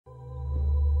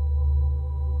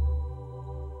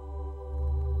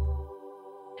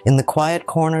In the quiet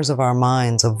corners of our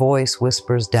minds, a voice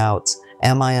whispers doubts.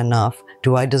 Am I enough?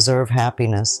 Do I deserve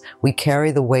happiness? We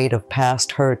carry the weight of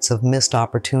past hurts, of missed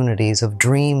opportunities, of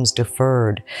dreams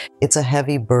deferred. It's a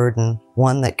heavy burden,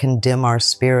 one that can dim our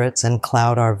spirits and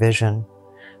cloud our vision.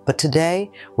 But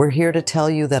today, we're here to tell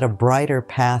you that a brighter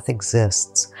path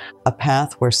exists, a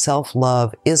path where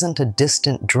self-love isn't a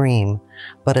distant dream,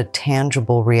 but a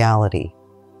tangible reality.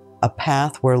 A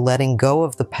path where letting go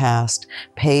of the past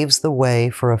paves the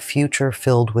way for a future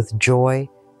filled with joy,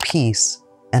 peace,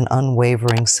 and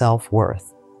unwavering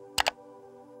self-worth.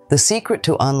 The secret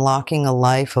to unlocking a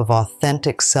life of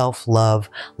authentic self-love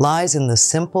lies in the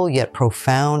simple yet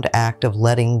profound act of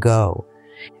letting go.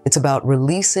 It's about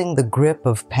releasing the grip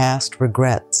of past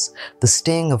regrets, the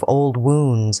sting of old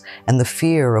wounds, and the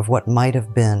fear of what might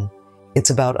have been. It's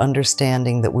about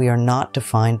understanding that we are not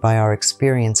defined by our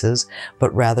experiences,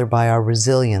 but rather by our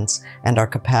resilience and our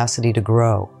capacity to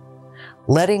grow.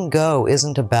 Letting go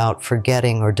isn't about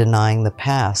forgetting or denying the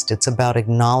past. It's about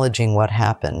acknowledging what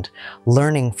happened,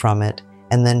 learning from it,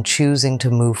 and then choosing to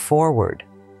move forward.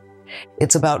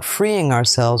 It's about freeing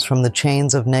ourselves from the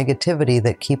chains of negativity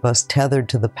that keep us tethered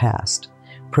to the past,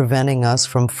 preventing us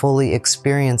from fully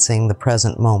experiencing the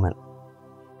present moment.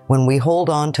 When we hold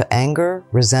on to anger,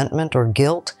 resentment, or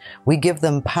guilt, we give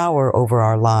them power over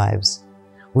our lives.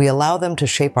 We allow them to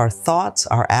shape our thoughts,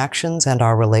 our actions, and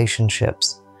our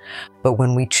relationships. But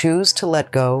when we choose to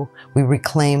let go, we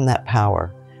reclaim that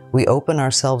power. We open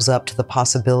ourselves up to the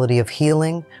possibility of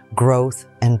healing, growth,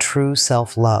 and true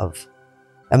self-love.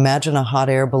 Imagine a hot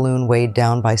air balloon weighed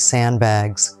down by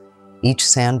sandbags. Each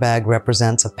sandbag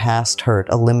represents a past hurt,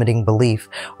 a limiting belief,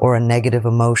 or a negative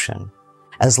emotion.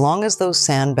 As long as those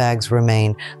sandbags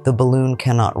remain, the balloon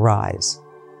cannot rise.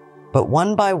 But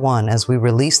one by one, as we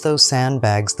release those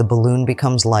sandbags, the balloon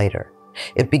becomes lighter.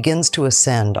 It begins to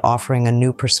ascend, offering a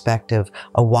new perspective,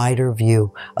 a wider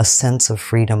view, a sense of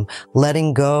freedom.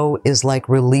 Letting go is like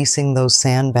releasing those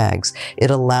sandbags.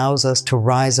 It allows us to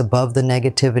rise above the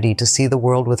negativity, to see the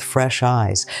world with fresh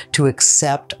eyes, to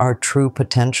accept our true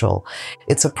potential.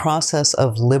 It's a process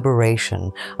of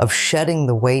liberation, of shedding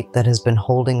the weight that has been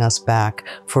holding us back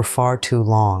for far too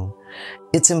long.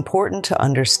 It's important to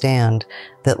understand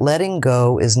that letting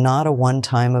go is not a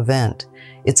one-time event.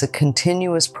 It's a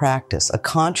continuous practice, a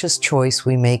conscious choice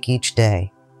we make each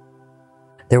day.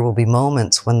 There will be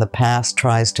moments when the past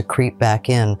tries to creep back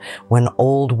in, when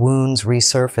old wounds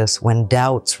resurface, when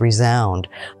doubts resound.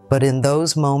 But in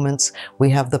those moments,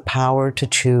 we have the power to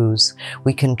choose.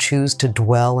 We can choose to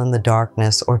dwell in the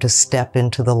darkness or to step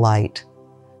into the light.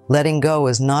 Letting go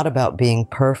is not about being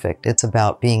perfect. It's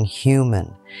about being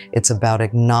human. It's about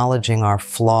acknowledging our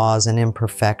flaws and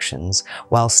imperfections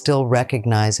while still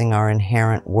recognizing our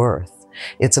inherent worth.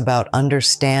 It's about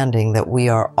understanding that we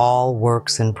are all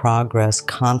works in progress,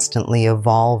 constantly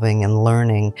evolving and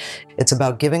learning. It's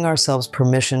about giving ourselves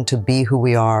permission to be who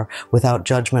we are without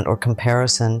judgment or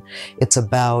comparison. It's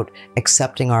about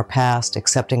accepting our past,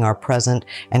 accepting our present,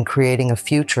 and creating a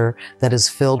future that is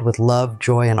filled with love,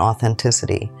 joy, and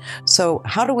authenticity. So,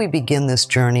 how do we begin this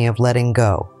journey of letting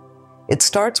go? It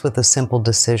starts with a simple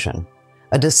decision.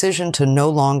 A decision to no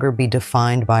longer be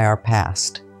defined by our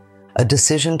past. A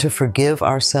decision to forgive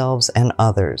ourselves and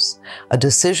others. A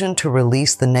decision to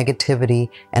release the negativity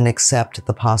and accept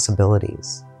the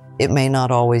possibilities. It may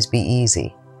not always be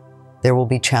easy. There will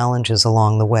be challenges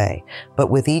along the way,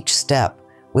 but with each step,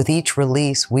 with each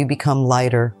release, we become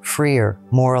lighter, freer,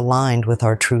 more aligned with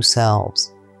our true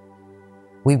selves.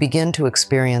 We begin to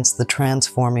experience the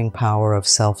transforming power of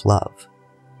self-love.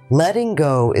 Letting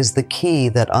go is the key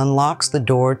that unlocks the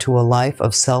door to a life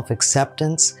of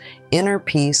self-acceptance, inner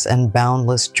peace, and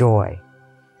boundless joy.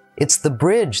 It's the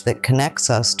bridge that connects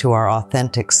us to our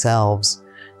authentic selves,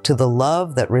 to the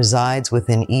love that resides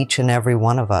within each and every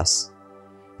one of us.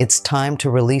 It's time to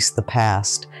release the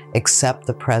past, accept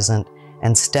the present,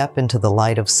 and step into the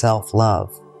light of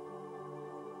self-love.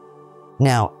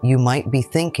 Now, you might be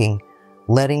thinking,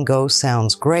 letting go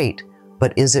sounds great,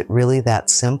 but is it really that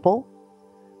simple?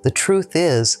 The truth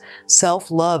is,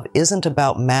 self-love isn't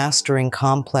about mastering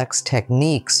complex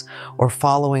techniques or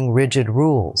following rigid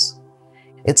rules.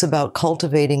 It's about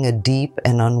cultivating a deep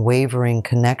and unwavering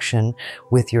connection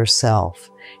with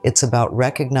yourself. It's about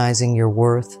recognizing your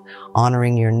worth,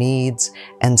 honoring your needs,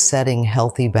 and setting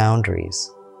healthy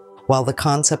boundaries. While the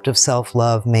concept of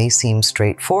self-love may seem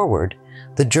straightforward,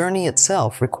 the journey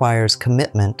itself requires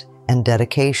commitment and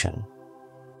dedication.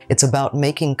 It's about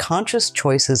making conscious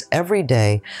choices every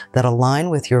day that align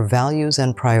with your values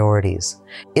and priorities.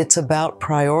 It's about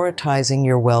prioritizing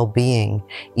your well-being,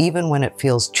 even when it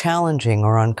feels challenging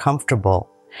or uncomfortable.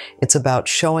 It's about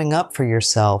showing up for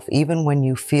yourself even when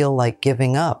you feel like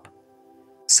giving up.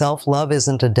 Self-love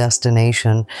isn't a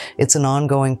destination, it's an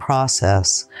ongoing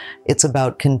process. It's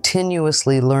about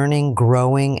continuously learning,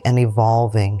 growing, and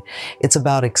evolving. It's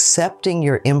about accepting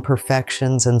your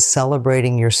imperfections and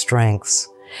celebrating your strengths.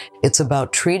 It's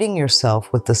about treating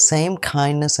yourself with the same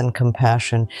kindness and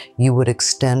compassion you would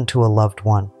extend to a loved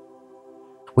one.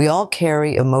 We all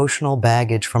carry emotional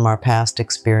baggage from our past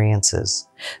experiences.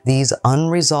 These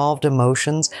unresolved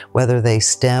emotions, whether they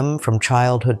stem from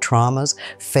childhood traumas,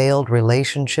 failed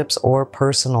relationships, or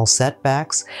personal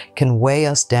setbacks, can weigh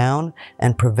us down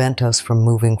and prevent us from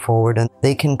moving forward, and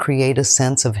they can create a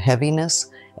sense of heaviness,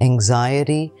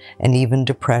 anxiety, and even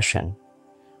depression.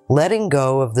 Letting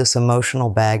go of this emotional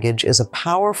baggage is a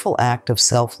powerful act of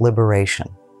self-liberation.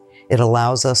 It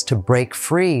allows us to break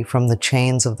free from the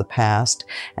chains of the past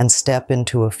and step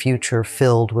into a future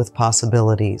filled with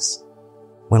possibilities.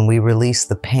 When we release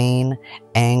the pain,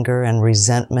 anger, and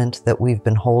resentment that we've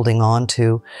been holding on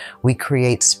to, we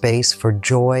create space for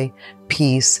joy,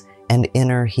 peace, and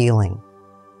inner healing.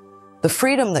 The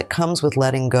freedom that comes with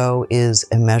letting go is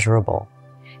immeasurable.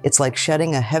 It's like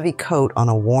shedding a heavy coat on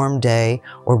a warm day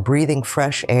or breathing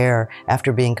fresh air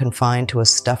after being confined to a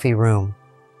stuffy room.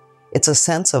 It's a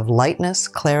sense of lightness,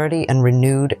 clarity, and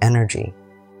renewed energy.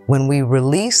 When we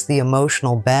release the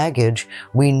emotional baggage,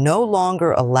 we no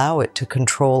longer allow it to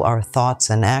control our thoughts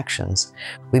and actions.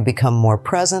 We become more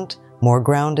present, more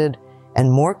grounded, and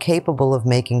more capable of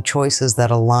making choices that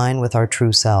align with our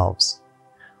true selves.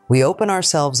 We open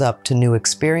ourselves up to new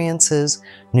experiences,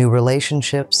 new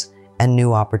relationships, and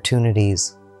new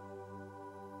opportunities.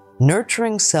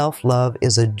 Nurturing self-love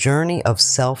is a journey of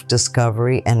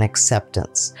self-discovery and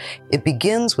acceptance. It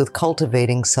begins with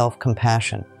cultivating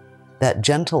self-compassion, that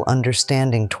gentle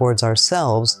understanding towards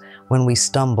ourselves when we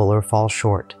stumble or fall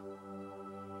short.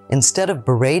 Instead of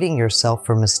berating yourself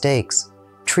for mistakes,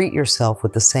 treat yourself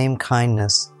with the same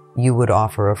kindness you would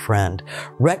offer a friend.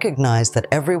 Recognize that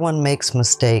everyone makes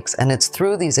mistakes, and it's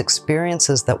through these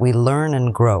experiences that we learn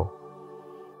and grow.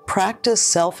 Practice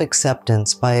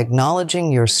self-acceptance by acknowledging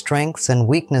your strengths and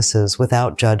weaknesses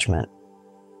without judgment.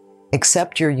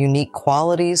 Accept your unique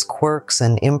qualities, quirks,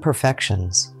 and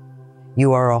imperfections.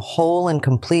 You are a whole and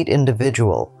complete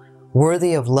individual,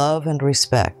 worthy of love and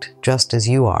respect, just as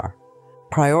you are.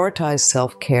 Prioritize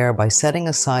self-care by setting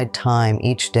aside time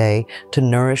each day to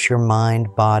nourish your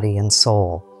mind, body, and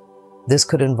soul. This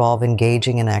could involve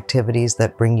engaging in activities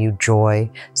that bring you joy,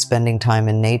 spending time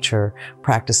in nature,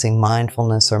 practicing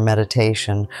mindfulness or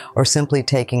meditation, or simply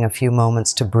taking a few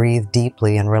moments to breathe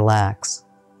deeply and relax.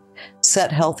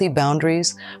 Set healthy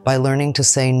boundaries by learning to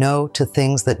say no to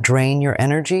things that drain your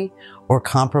energy or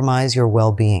compromise your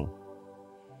well-being.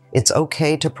 It's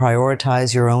okay to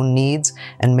prioritize your own needs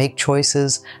and make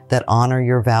choices that honor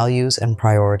your values and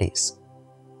priorities.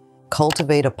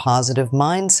 Cultivate a positive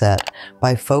mindset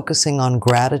by focusing on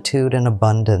gratitude and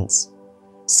abundance.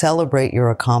 Celebrate your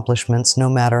accomplishments no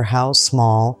matter how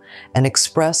small, and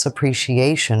express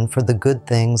appreciation for the good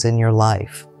things in your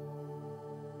life.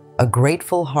 A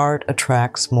grateful heart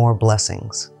attracts more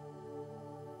blessings.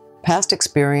 Past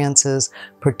experiences,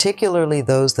 particularly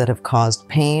those that have caused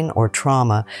pain or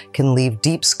trauma, can leave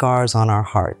deep scars on our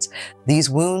hearts.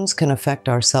 These wounds can affect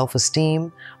our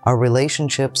self-esteem, our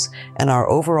relationships, and our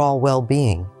overall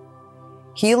well-being.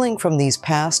 Healing from these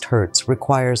past hurts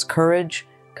requires courage,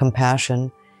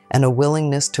 compassion, and a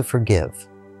willingness to forgive.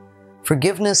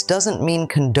 Forgiveness doesn't mean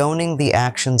condoning the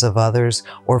actions of others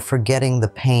or forgetting the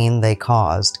pain they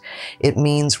caused. It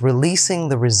means releasing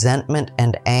the resentment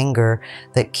and anger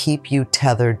that keep you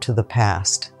tethered to the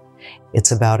past.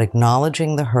 It's about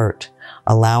acknowledging the hurt,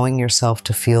 allowing yourself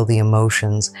to feel the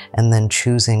emotions, and then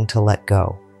choosing to let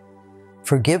go.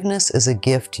 Forgiveness is a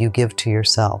gift you give to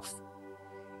yourself.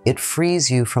 It frees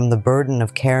you from the burden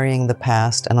of carrying the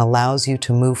past and allows you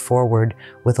to move forward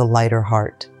with a lighter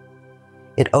heart.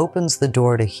 It opens the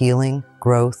door to healing,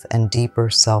 growth, and deeper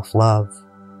self-love.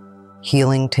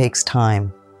 Healing takes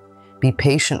time. Be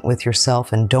patient with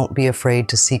yourself and don't be afraid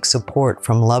to seek support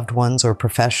from loved ones or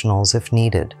professionals if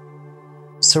needed.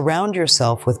 Surround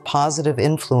yourself with positive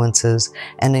influences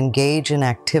and engage in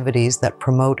activities that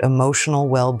promote emotional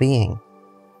well-being.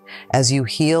 As you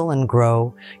heal and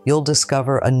grow, you'll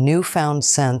discover a newfound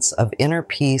sense of inner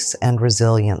peace and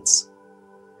resilience.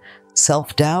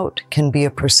 Self-doubt can be a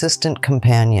persistent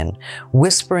companion,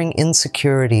 whispering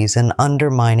insecurities and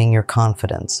undermining your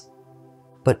confidence.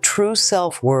 But true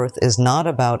self-worth is not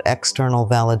about external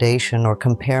validation or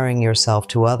comparing yourself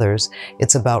to others.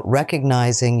 It's about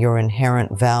recognizing your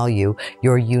inherent value,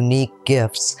 your unique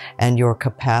gifts, and your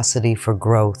capacity for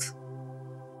growth.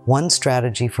 One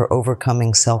strategy for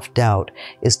overcoming self-doubt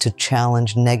is to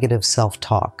challenge negative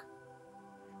self-talk.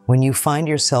 When you find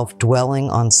yourself dwelling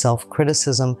on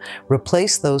self-criticism,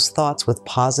 replace those thoughts with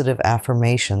positive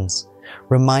affirmations.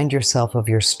 Remind yourself of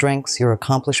your strengths, your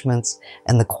accomplishments,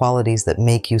 and the qualities that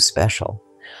make you special.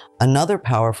 Another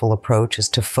powerful approach is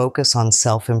to focus on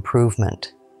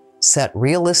self-improvement. Set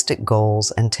realistic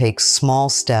goals and take small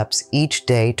steps each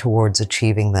day towards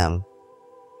achieving them.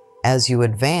 As you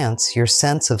advance, your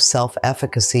sense of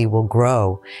self-efficacy will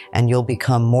grow and you'll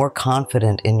become more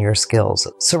confident in your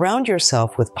skills. Surround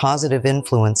yourself with positive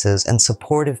influences and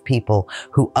supportive people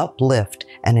who uplift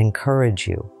and encourage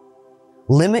you.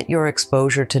 Limit your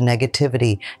exposure to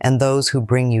negativity and those who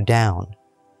bring you down.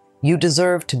 You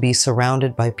deserve to be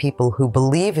surrounded by people who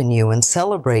believe in you and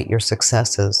celebrate your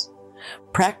successes.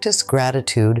 Practice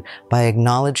gratitude by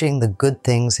acknowledging the good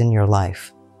things in your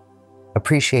life.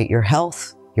 Appreciate your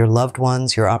health, your loved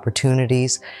ones, your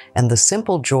opportunities, and the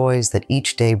simple joys that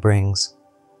each day brings.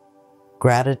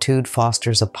 Gratitude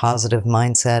fosters a positive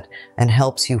mindset and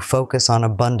helps you focus on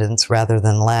abundance rather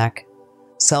than lack.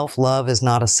 Self-love is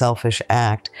not a selfish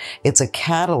act. It's a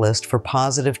catalyst for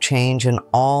positive change in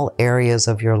all areas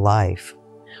of your life.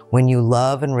 When you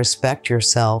love and respect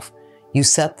yourself, you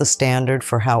set the standard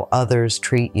for how others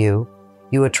treat you.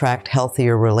 You attract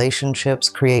healthier relationships,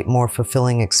 create more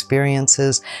fulfilling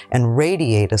experiences, and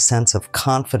radiate a sense of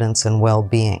confidence and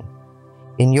well-being.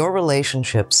 In your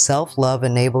relationships, self-love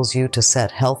enables you to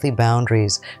set healthy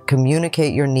boundaries,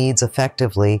 communicate your needs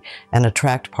effectively, and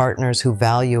attract partners who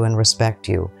value and respect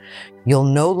you. You'll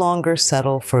no longer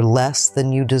settle for less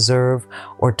than you deserve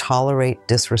or tolerate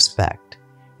disrespect.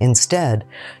 Instead,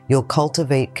 you'll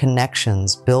cultivate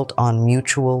connections built on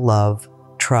mutual love,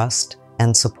 trust,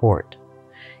 and support.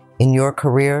 In your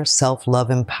career,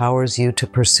 self-love empowers you to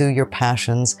pursue your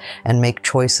passions and make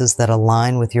choices that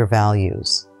align with your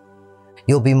values.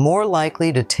 You'll be more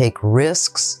likely to take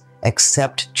risks,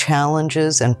 accept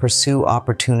challenges, and pursue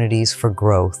opportunities for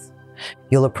growth.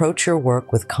 You'll approach your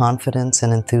work with confidence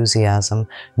and enthusiasm,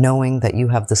 knowing that you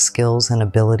have the skills and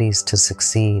abilities to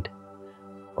succeed.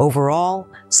 Overall,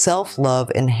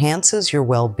 self-love enhances your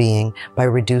well-being by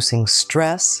reducing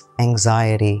stress,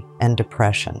 anxiety, and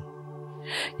depression.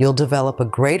 You'll develop a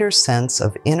greater sense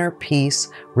of inner peace,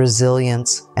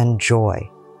 resilience, and joy.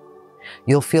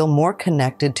 You'll feel more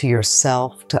connected to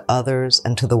yourself, to others,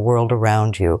 and to the world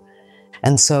around you.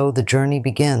 And so the journey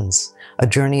begins, a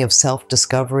journey of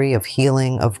self-discovery, of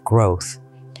healing, of growth.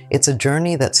 It's a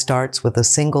journey that starts with a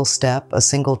single step, a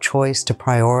single choice to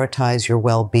prioritize your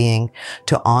well-being,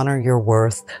 to honor your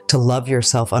worth, to love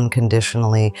yourself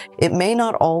unconditionally. It may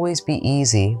not always be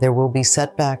easy. There will be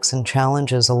setbacks and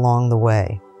challenges along the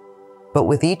way. But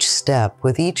with each step,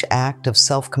 with each act of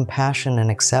self-compassion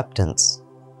and acceptance,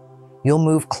 you'll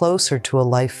move closer to a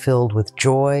life filled with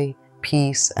joy,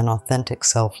 peace, and authentic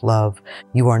self-love.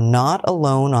 You are not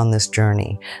alone on this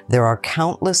journey. There are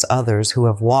countless others who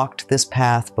have walked this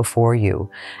path before you,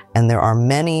 and there are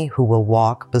many who will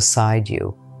walk beside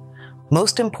you.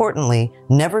 Most importantly,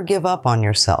 never give up on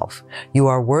yourself. You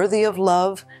are worthy of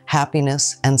love,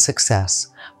 happiness, and success.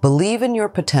 Believe in your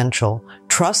potential,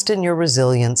 trust in your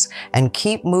resilience, and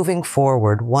keep moving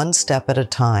forward one step at a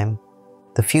time.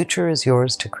 The future is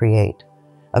yours to create,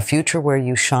 a future where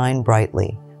you shine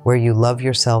brightly, where you love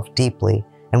yourself deeply,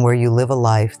 and where you live a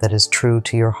life that is true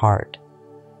to your heart.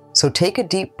 So take a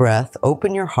deep breath,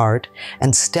 open your heart,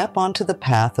 and step onto the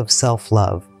path of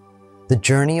self-love. The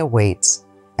journey awaits,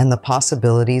 and the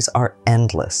possibilities are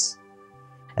endless.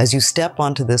 As you step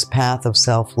onto this path of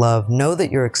self-love, know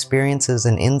that your experiences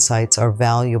and insights are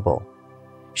valuable.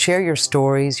 Share your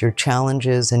stories, your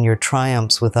challenges, and your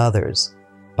triumphs with others.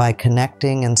 By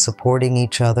connecting and supporting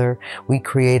each other, we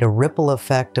create a ripple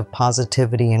effect of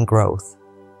positivity and growth.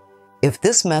 If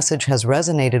this message has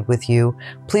resonated with you,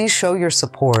 please show your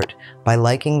support by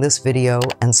liking this video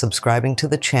and subscribing to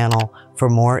the channel for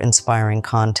more inspiring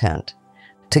content.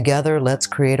 Together, let's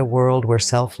create a world where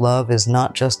self-love is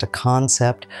not just a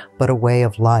concept, but a way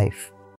of life.